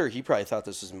 I'm sure he probably thought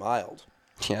this was mild.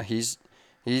 Yeah, he's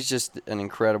just an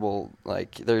incredible.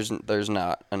 There's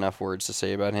not enough words to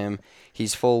say about him.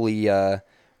 He's fully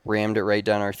rammed it right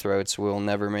down our throats. We'll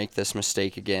never make this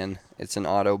mistake again. It's an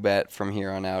auto bet from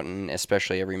here on out, and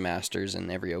especially every Masters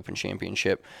and every Open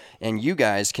Championship. And you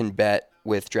guys can bet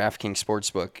with DraftKings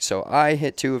Sportsbook. So I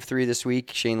hit 2 of 3 this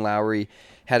week. Shane Lowry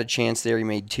had a chance there. He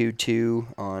made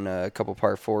 2-2 on a couple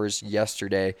par 4s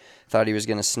yesterday. Thought he was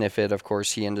going to sniff it. Of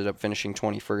course, he ended up finishing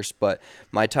 21st. But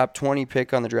my top 20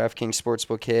 pick on the DraftKings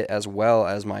Sportsbook hit, as well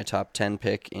as my top 10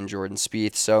 pick in Jordan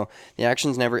Spieth. So the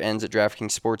actions never ends at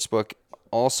DraftKings Sportsbook.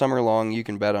 All summer long, you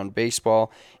can bet on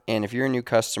baseball, and if you're a new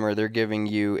customer, they're giving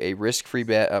you a risk-free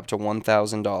bet up to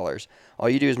 $1,000. All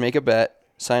you do is make a bet,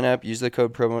 sign up, use the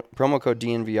promo code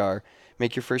DNVR,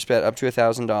 make your first bet up to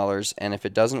 $1,000, and if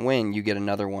it doesn't win, you get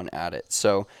another one at it.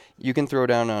 So you can throw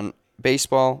down on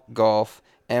baseball, golf,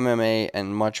 MMA,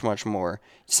 and much, much more.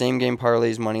 Same game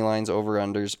parlays, money lines,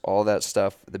 over-unders, all that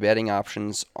stuff. The betting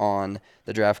options on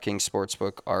the DraftKings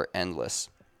Sportsbook are endless.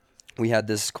 We had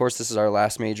this, of course, this is our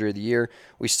last major of the year.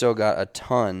 We still got a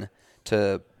ton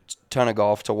of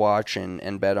golf to watch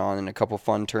and bet on, and a couple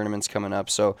fun tournaments coming up.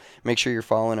 So make sure you're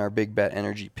following our Big Bet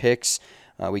Energy picks.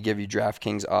 We give you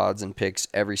DraftKings odds and picks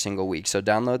every single week. So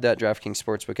download that DraftKings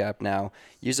Sportsbook app now.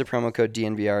 Use the promo code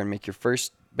DNVR and make your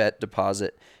first bet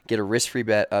deposit. Get a risk-free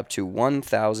bet up to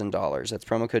 $1,000. That's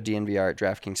promo code DNVR at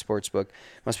DraftKings Sportsbook.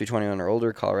 Must be 21 or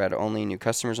older, Colorado only, new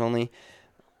customers only.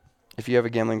 If you have a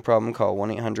gambling problem, call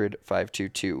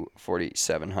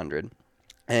 1-800-522-4700.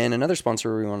 And another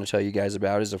sponsor we want to tell you guys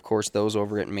about is, of course, those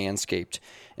over at Manscaped.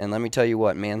 And let me tell you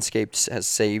what, Manscaped has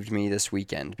saved me this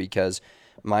weekend because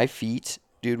my feet,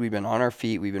 dude, we've been on our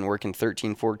feet. We've been working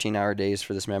 13, 14-hour days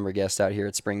for this member guest out here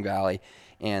at Spring Valley,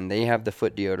 and they have the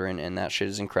foot deodorant, and that shit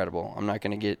is incredible. I'm not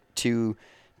going to get too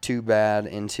bad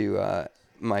into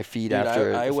my feet. Dude,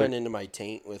 after. I went into my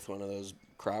taint with one of those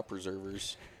crop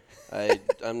preservers.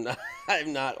 I'm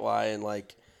not lying.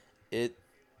 It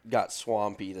got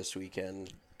swampy this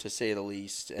weekend, to say the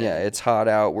least. And yeah, it's hot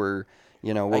out. I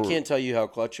can't tell you how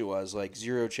clutch it was.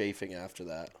 0 chafing after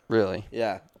that. Really?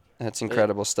 Yeah. That's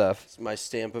incredible stuff. It's my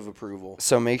stamp of approval.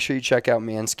 So make sure you check out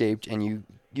Manscaped and you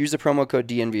use the promo code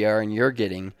DNVR, and you're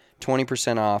getting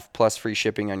 20% off plus free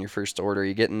shipping on your first order.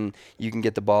 You can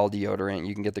get the ball deodorant,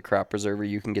 you can get the crop preserver,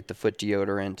 you can get the foot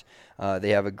deodorant.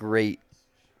 They have a great.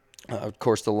 Of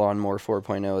course, the Lawnmower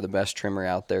 4.0, the best trimmer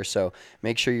out there. So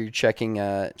make sure you're checking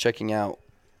out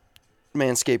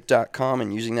manscaped.com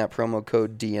and using that promo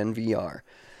code DNVR.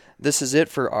 This is it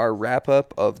for our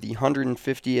wrap-up of the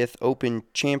 150th Open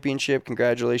Championship.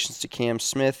 Congratulations to Cam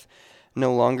Smith.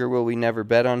 No longer will we never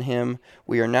bet on him.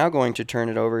 We are now going to turn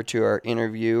it over to our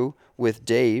interview with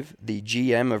Dave, the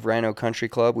GM of RiNo Country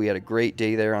Club. We had a great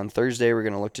day there on Thursday. We're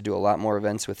going to look to do a lot more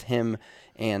events with him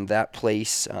and that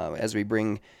place as we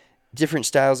bring different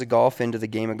styles of golf into the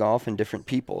game of golf and different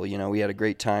people. You know, we had a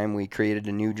great time. We created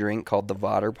a new drink called the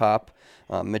Vader Pop.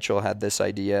 Mitchell had this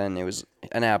idea, and it was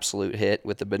an absolute hit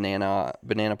with the banana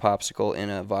popsicle in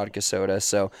a vodka soda.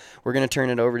 So we're going to turn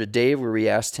it over to Dave, where we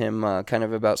asked him kind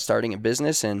of about starting a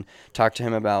business and talked to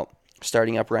him about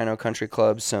starting up RiNo Country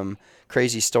Club, some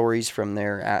crazy stories from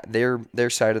their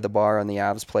side of the bar on the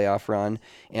Avs playoff run,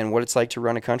 and what it's like to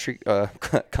run a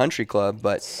country club,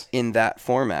 but in that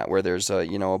format where there's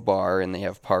a bar and they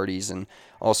have parties and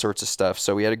all sorts of stuff.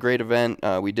 So we had a great event.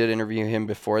 We did interview him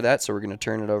before that, so we're going to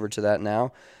turn it over to that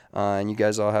now. And you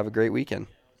guys all have a great weekend.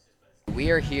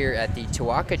 We are here at the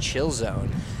Tawaka Chill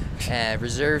Zone,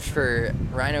 reserved for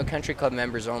RiNo Country Club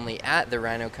members only at the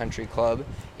RiNo Country Club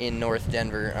in North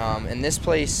Denver. And this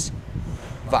place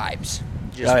vibes.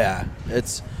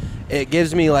 It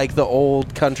gives me like the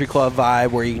old country club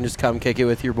vibe where you can just come kick it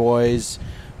with your boys,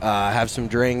 have some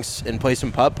drinks, and play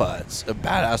some putt-putts. A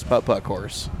badass putt-putt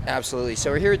course. Absolutely.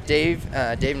 So we're here with Dave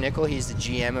Nicol. He's the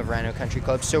GM of RiNo Country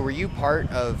Club. So were you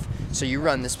so you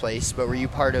run this place, but were you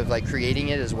part of like creating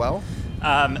it as well?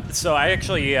 So I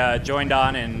actually joined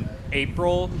on in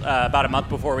April, about a month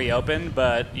before we opened,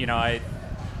 but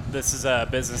this is a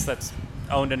business that's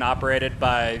owned and operated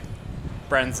by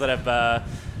friends that have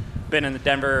been in the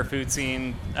Denver food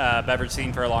scene, beverage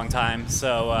scene for a long time.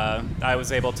 So I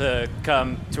was able to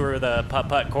come tour the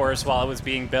putt-putt course while it was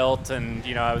being built, and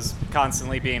I was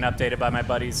constantly being updated by my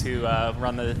buddies who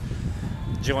run the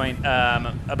joint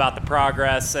about the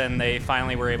progress, and they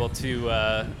finally were able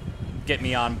to get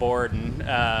me on board, and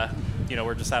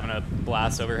we're just having a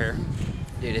blast over here.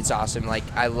 Dude, it's awesome. Like,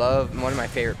 I love, one of my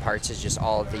favorite parts is just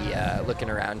all of the looking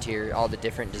around here, all the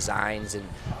different designs and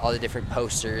all the different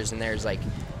posters. And there's like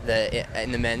the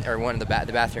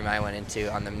bathroom I went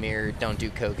into on the mirror, "Don't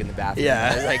do coke in the bathroom." Yeah.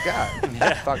 I was like,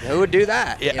 God, fuck, who would do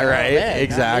that? Yeah, right. Man,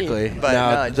 exactly.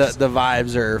 But the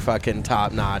vibes are fucking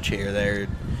top notch here.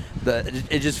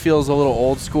 It just feels a little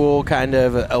old school, kind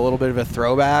of a little bit of a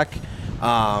throwback.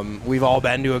 We've all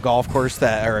been to a golf course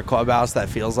or a clubhouse that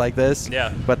feels like this.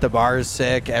 Yeah. But the bar is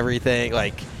sick, everything.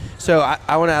 So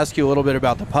I want to ask you a little bit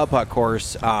about the putt-putt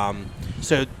course.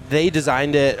 So they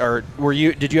designed it, or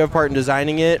did you have part in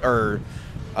designing it, or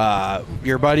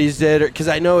your buddies did? Because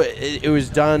I know it was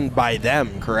done by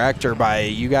them, correct? Or by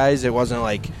you guys? It wasn't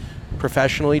like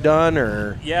professionally done,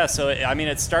 or? Yeah, so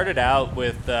it started out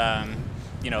with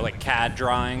like CAD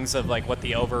drawings of like what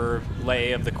the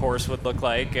overlay of the course would look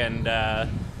like, and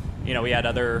we had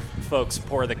other folks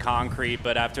pour the concrete,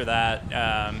 but after that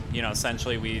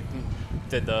essentially we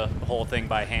did the whole thing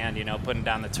by hand, putting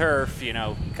down the turf,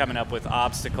 coming up with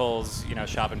obstacles,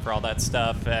 shopping for all that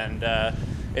stuff, and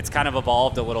it's kind of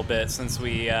evolved a little bit since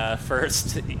we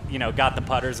first got the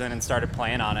putters in and started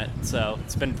playing on it. So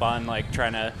it's been fun, like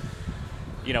trying to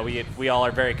we all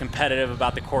are very competitive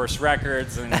about the course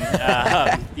records, and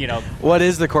What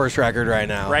is the course record right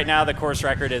now? Right now the course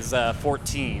record is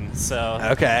 14. So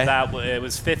okay, it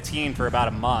was 15 for about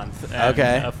a month. And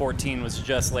okay, 14 was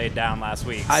just laid down last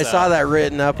week. I saw that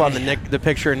written up on the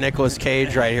picture of Nicolas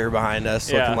Cage right here behind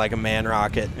us, looking like a man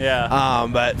rocket. Yeah.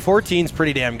 But 14's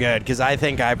pretty damn good, because I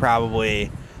think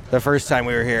the first time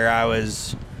we were here, I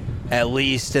was at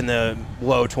least in the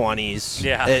low 20s.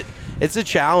 Yeah. It's a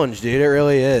challenge, dude. It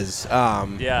really is.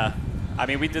 Yeah.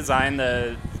 We designed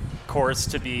the course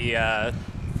to be,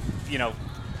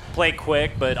 play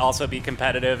quick, but also be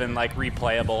competitive and, like,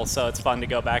 replayable. So it's fun to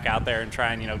go back out there and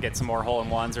try and, get some more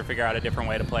hole-in-ones or figure out a different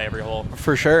way to play every hole.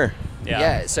 For sure.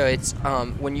 Yeah, so it's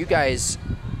when you guys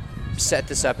set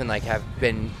this up and, like, have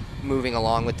been moving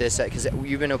along with this, because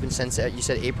you've been open since, you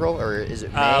said April, or is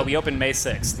it May? We opened May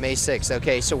 6th. May 6th.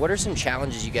 Okay, so what are some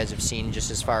challenges you guys have seen,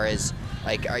 just as far as,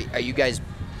 like, are you guys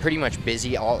pretty much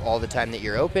busy all the time that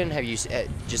you're open? Have you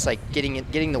just like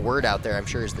getting the word out there, I'm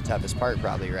sure, is the toughest part,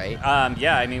 probably, right?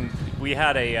 Yeah, we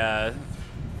had a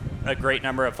great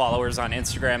number of followers on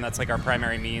Instagram. That's like our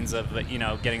primary means of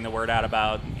getting the word out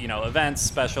about events,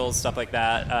 specials, stuff like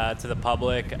that to the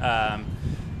public.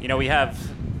 We have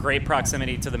great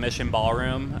proximity to the Mission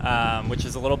Ballroom, which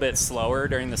is a little bit slower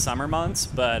during the summer months,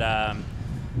 but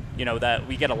that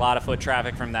we get a lot of foot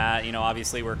traffic from that.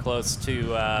 Obviously we're close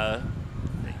to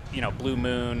Blue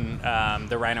Moon,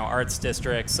 the RiNo Arts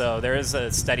District, so there is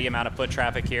a steady amount of foot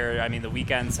traffic here. The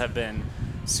weekends have been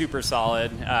super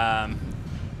solid.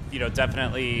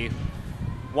 Definitely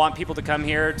want people to come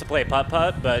here to play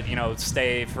putt-putt, but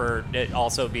stay for it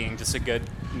also being just a good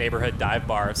neighborhood dive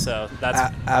bar. So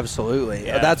that's absolutely.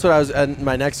 Yeah. That's what I was.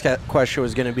 My next question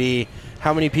was going to be,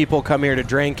 how many people come here to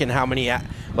drink, and how many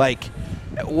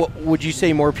would you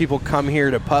say more people come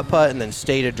here to putt and then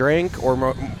stay to drink, or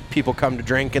more people come to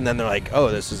drink and then they're like, oh,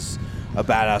 this is a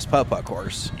badass putt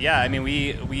course? Yeah, I mean,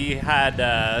 we had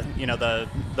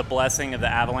the blessing of the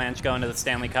Avalanche going to the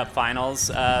Stanley Cup Finals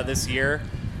this year,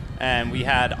 and we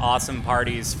had awesome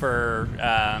parties for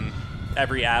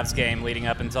every Avs game leading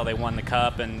up until they won the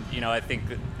cup. And I think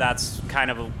that's kind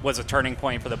of was a turning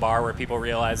point for the bar, where people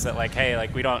realized that hey,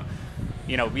 we don't.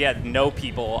 We had no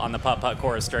people on the putt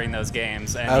course during those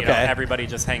games, and everybody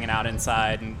just hanging out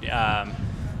inside, and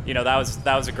that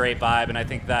was a great vibe, and I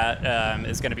think that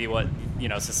is going to be what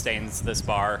sustains this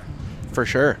bar. For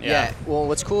sure. Yeah. Well,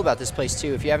 what's cool about this place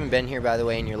too, if you haven't been here, by the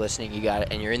way, and you're listening,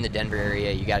 and you're in the Denver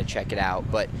area, you got to check it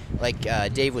out. But like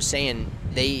Dave was saying,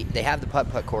 they have the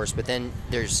putt course, but then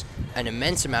there's an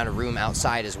immense amount of room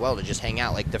outside as well to just hang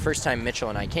out. Like the first time Mitchell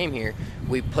and I came here,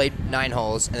 we played 9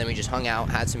 holes, and then we just hung out,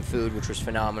 had some food, which was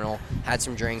phenomenal, had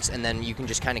some drinks, and then you can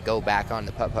just kind of go back on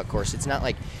the putt course. It's not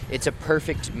like it's a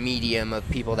perfect medium of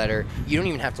people that are, you don't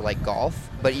even have to like golf,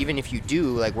 but even if you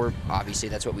do, we're obviously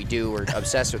that's what we do, we're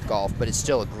obsessed with golf, but it's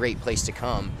still a great place to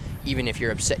come, even if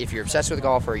you're obsessed with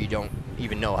golf or you don't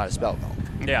even know how to spell golf.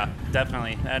 Yeah,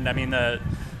 definitely. And I mean the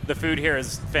food here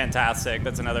is fantastic.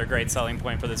 That's another great selling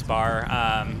point for this bar.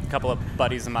 A couple of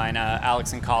buddies of mine,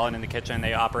 Alex and Colin in the kitchen,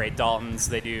 they operate Dalton's.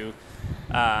 They do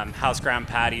house ground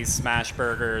patties, smash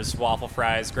burgers, waffle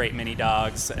fries, great mini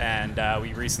dogs, and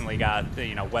we recently got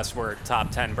Westward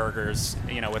top 10 burgers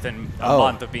within a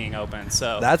month of being open.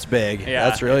 So that's big. Yeah,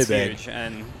 that's really it's big. Huge.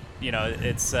 And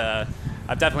it's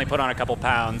I've definitely put on a couple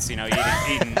pounds,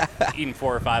 eating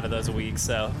 4 or 5 of those a week.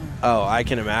 So. Oh, I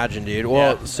can imagine, dude.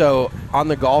 Well, So on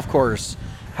the golf course,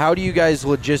 how do you guys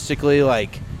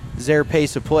logistically, is there a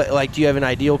pace of play? Do you have an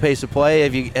ideal pace of play?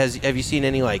 Have you seen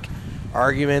any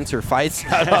arguments or fights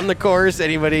out on the course?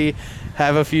 Anybody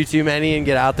have a few too many and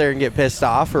get out there and get pissed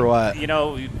off, or what?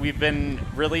 We've been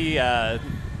really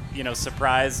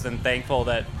surprised and thankful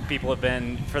that people have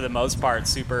been, for the most part,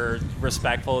 super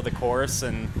respectful of the course,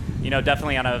 and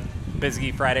definitely on a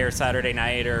busy Friday or Saturday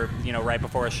night, or right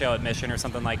before a show at Mission or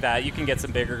something like that, you can get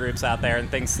some bigger groups out there and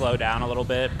things slow down a little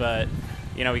bit. But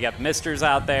we got misters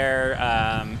out there.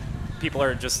 People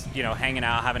are just hanging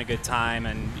out, having a good time,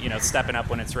 and stepping up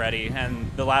when it's ready.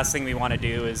 And the last thing we want to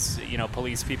do is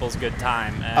police people's good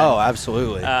time. And,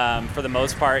 absolutely. For the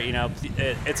most part,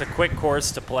 it's a quick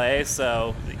course to play,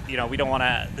 so we don't want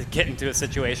to get into a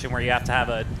situation where you have to have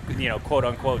a quote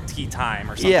unquote tee time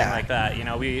or something like that.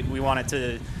 We want it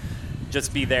to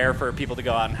just be there for people to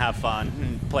go out and have fun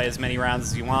and play as many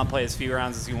rounds as you want, play as few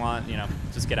rounds as you want.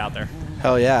 Just get out there.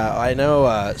 Hell yeah. I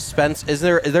know Spence, there's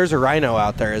a RiNo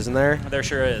out there, isn't there? There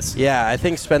sure is. Yeah, I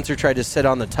think Spencer tried to sit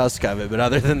on the tusk of it, but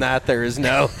other than that, there is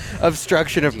no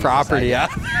obstruction of property out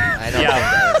there. I don't think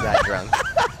I was that drunk.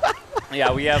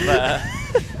 Yeah, we have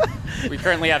we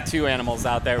currently have 2 animals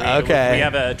out there. We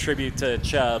have a tribute to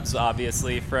Chubbs,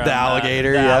 obviously, from the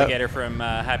alligator. Alligator from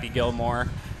Happy Gilmore.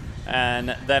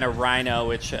 And then a RiNo,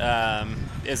 which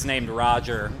is named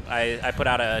Roger. I put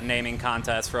out a naming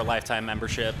contest for a lifetime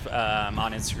membership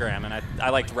on Instagram, and I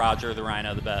liked Roger the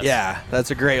RiNo the best. Yeah,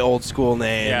 that's a great old school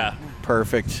name. Yeah.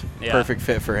 Perfect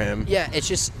fit for him. Yeah,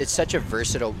 it's such a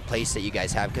versatile place that you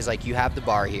guys have, because you have the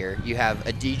bar here, you have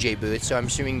a DJ booth, so I'm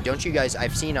assuming, don't you guys,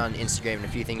 I've seen on Instagram and a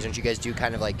few things, don't you guys do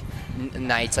kind of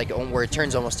nights where it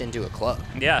turns almost into a club?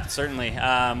 Yeah, certainly.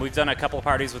 We've done a couple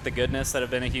parties with the Goodness that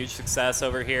have been a huge success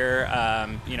over here.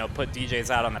 Put DJs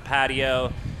out on the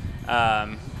patio.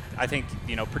 I think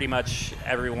pretty much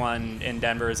everyone in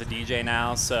Denver is a DJ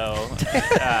now, so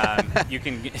you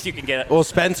can get. Well,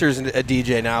 Spencer's a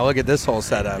DJ now. Look at this whole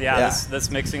setup. Yeah.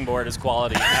 This mixing board is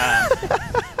quality.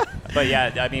 But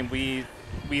yeah, I mean we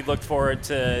look forward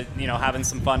to having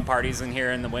some fun parties in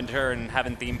here in the winter and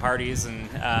having theme parties, and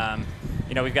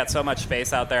we've got so much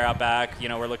space out there out back.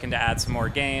 We're looking to add some more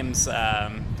games.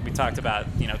 We talked about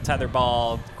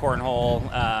tetherball,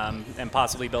 cornhole, and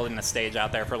possibly building a stage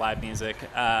out there for live music.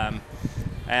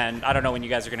 And I don't know when you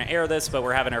guys are going to air this, but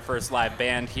we're having our first live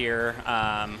band here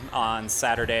on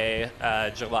Saturday,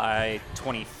 July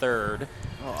 23rd.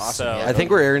 Oh, awesome. So yeah, I think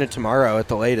we're airing it tomorrow at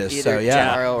the latest. Either so yeah,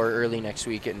 tomorrow or early next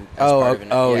week. And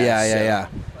yeah.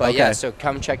 But yeah, so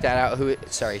come check that out. Who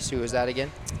was that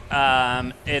again?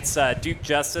 It's Duke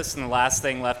Justice and the Last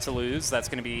Thing Left to Lose. That's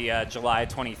going to be July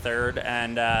 23rd.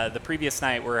 And the previous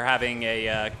night, we're having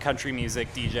a country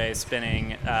music DJ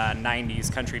spinning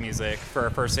 90s country music for our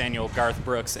first annual Garth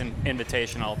Brooks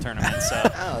Invitational tournament.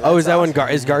 So, is that when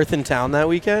is Garth in town that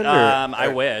weekend? I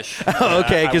wish.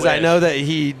 Okay, because I know that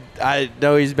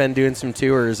he's been doing some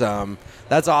tours.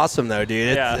 That's awesome, though,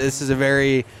 dude. This is a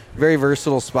very, very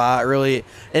versatile spot, really.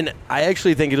 And I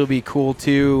actually think it'll be cool,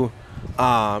 too,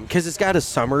 because it's got a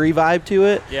summery vibe to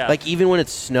it. Yeah. Like, even when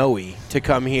it's snowy, to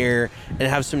come here and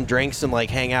have some drinks and, like,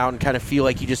 hang out and kind of feel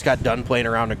like you just got done playing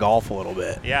around a golf a little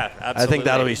bit. Yeah, absolutely. I think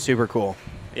that'll be super cool.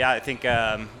 Yeah, I think,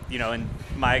 in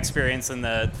my experience in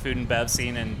the food and bev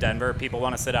scene in Denver, people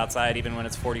want to sit outside even when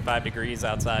it's 45 degrees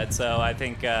outside. So I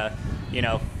think, in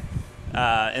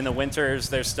the winters,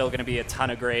 there's still going to be a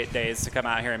ton of great days to come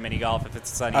out here and mini golf if it's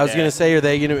a sunny day. I was going to say,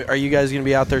 are you guys going to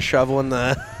be out there shoveling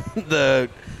the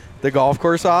golf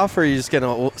course off, or are you just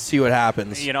going to see what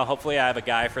happens? Hopefully I have a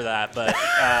guy for that, but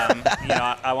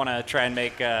I want to try and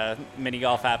make mini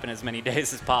golf happen as many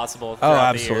days as possible. Oh,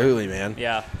 absolutely, man.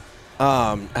 Yeah.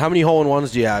 How many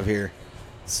hole-in-ones do you have here?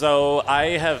 So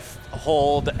I have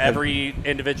holed every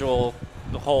individual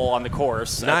hole on the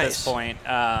course at this point.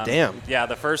 Damn. Yeah,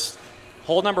 the first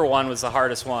hole number 1 was the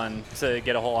hardest one to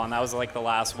get a hole on. That was like the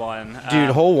last one. Dude,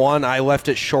 hole 1, I left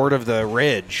it short of the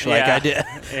ridge. Like I did.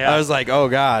 Yeah. I was like, oh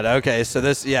God. Okay, so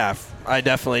this, I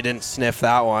definitely didn't sniff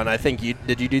that one. I think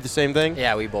did you do the same thing?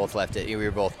 Yeah, we both left it. We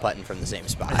were both putting from the same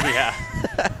spot.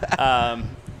 Yeah.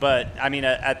 But I mean,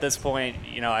 at this point,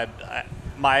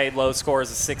 my low score is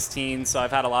a 16, so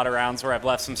I've had a lot of rounds where I've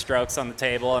left some strokes on the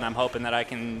table, and I'm hoping that I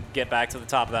can get back to the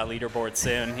top of that leaderboard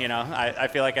soon. I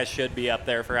feel like I should be up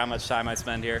there for how much time I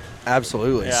spend here.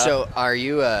 Absolutely. Yeah. So are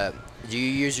you do you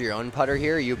use your own putter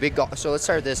here? Are you a big so let's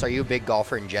start with this. Are you a big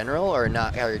golfer in general, or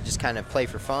not, or just kind of play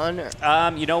for fun? Or?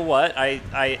 You know what?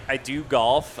 I do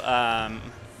golf.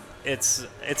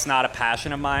 It's not a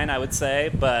passion of mine, I would say,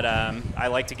 but I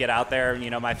like to get out there.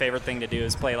 My favorite thing to do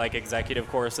is play like executive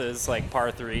courses, like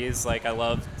par threes. Like I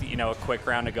love, a quick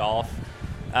round of golf.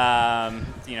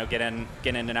 Get in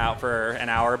and out for an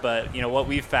hour. But what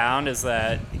we've found is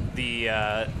that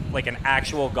the like an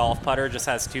actual golf putter just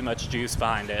has too much juice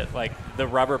behind it. Like the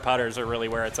rubber putters are really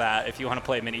where it's at if you want to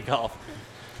play mini golf.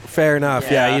 Fair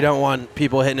enough. Yeah, you don't want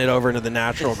people hitting it over into the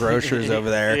natural grocers over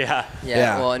there.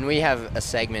 Yeah. Well, and we have a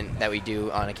segment that we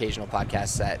do on occasional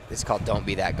podcasts that is called "Don't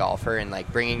Be That Golfer," and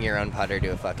like bringing your own putter to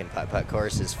a fucking putt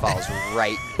course falls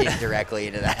right directly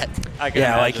into that.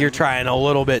 Like you're trying a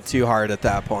little bit too hard at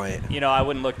that point. I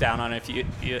wouldn't look down on it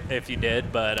if you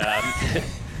did, but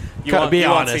you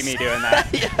won't see me doing that.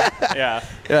 Yeah.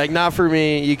 You're like, not for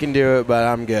me. You can do it, but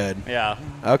I'm good. Yeah.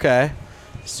 Okay.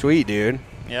 Sweet, dude.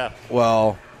 Yeah.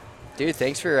 Well. Dude,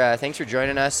 thanks for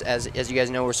joining us. As you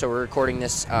guys know, we're recording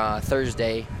this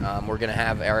Thursday. We're going to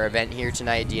have our event here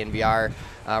tonight, DNVR.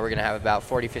 We're going to have about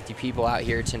 40-50 people out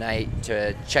here tonight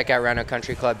to check out RiNo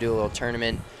Country Club, do a little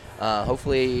tournament.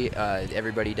 Hopefully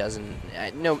everybody doesn't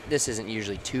 – no, this isn't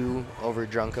usually too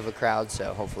over-drunk of a crowd,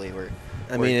 so hopefully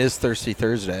I mean, it is Thirsty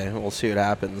Thursday. We'll see what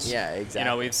happens. Yeah,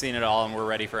 exactly. We've seen it all, and we're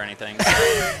ready for anything.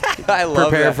 I love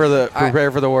prepare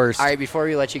that. For the worst. All right, before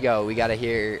we let you go, we got to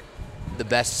hear – the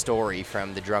best story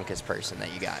from the drunkest person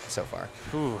that you got so far?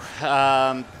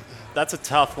 That's a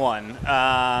tough one.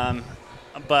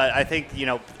 But I think,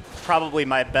 probably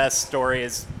my best story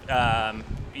is,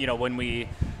 when we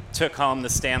took home the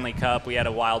Stanley Cup, we had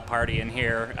a wild party in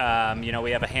here.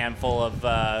 We have a handful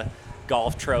of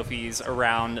golf trophies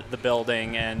around the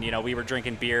building, and we were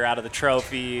drinking beer out of the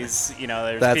trophies.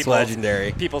 There's That's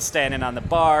legendary. People standing on the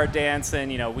bar dancing.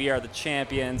 We are the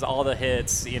champions. All the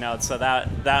hits. So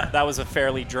that was a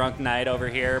fairly drunk night over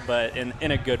here, but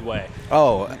in a good way.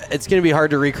 Oh, it's gonna be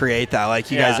hard to recreate that.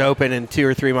 Like you guys open, and 2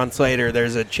 or 3 months later,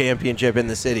 there's a championship in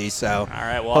the city. So all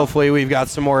right, well, hopefully we've got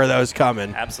some more of those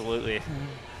coming. Absolutely.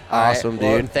 Awesome, dude.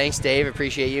 Well, thanks, Dave.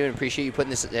 Appreciate you, and appreciate you putting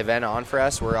this event on for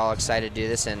us. We're all excited to do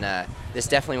this, and this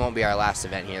definitely won't be our last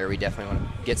event here. We definitely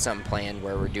want to get something planned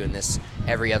where we're doing this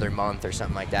every other month or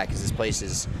something like that, because this place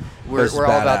is we're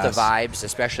all about the vibes,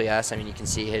 especially us. I mean, you can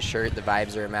see his shirt. The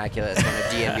vibes are immaculate. It's kind of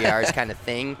DNVR's kind of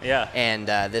thing. Yeah. And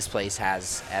this place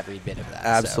has every bit of that.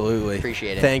 Absolutely. So,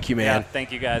 appreciate it. Thank you, man. Yeah,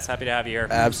 thank you, guys. Happy to have you here.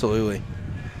 Absolutely.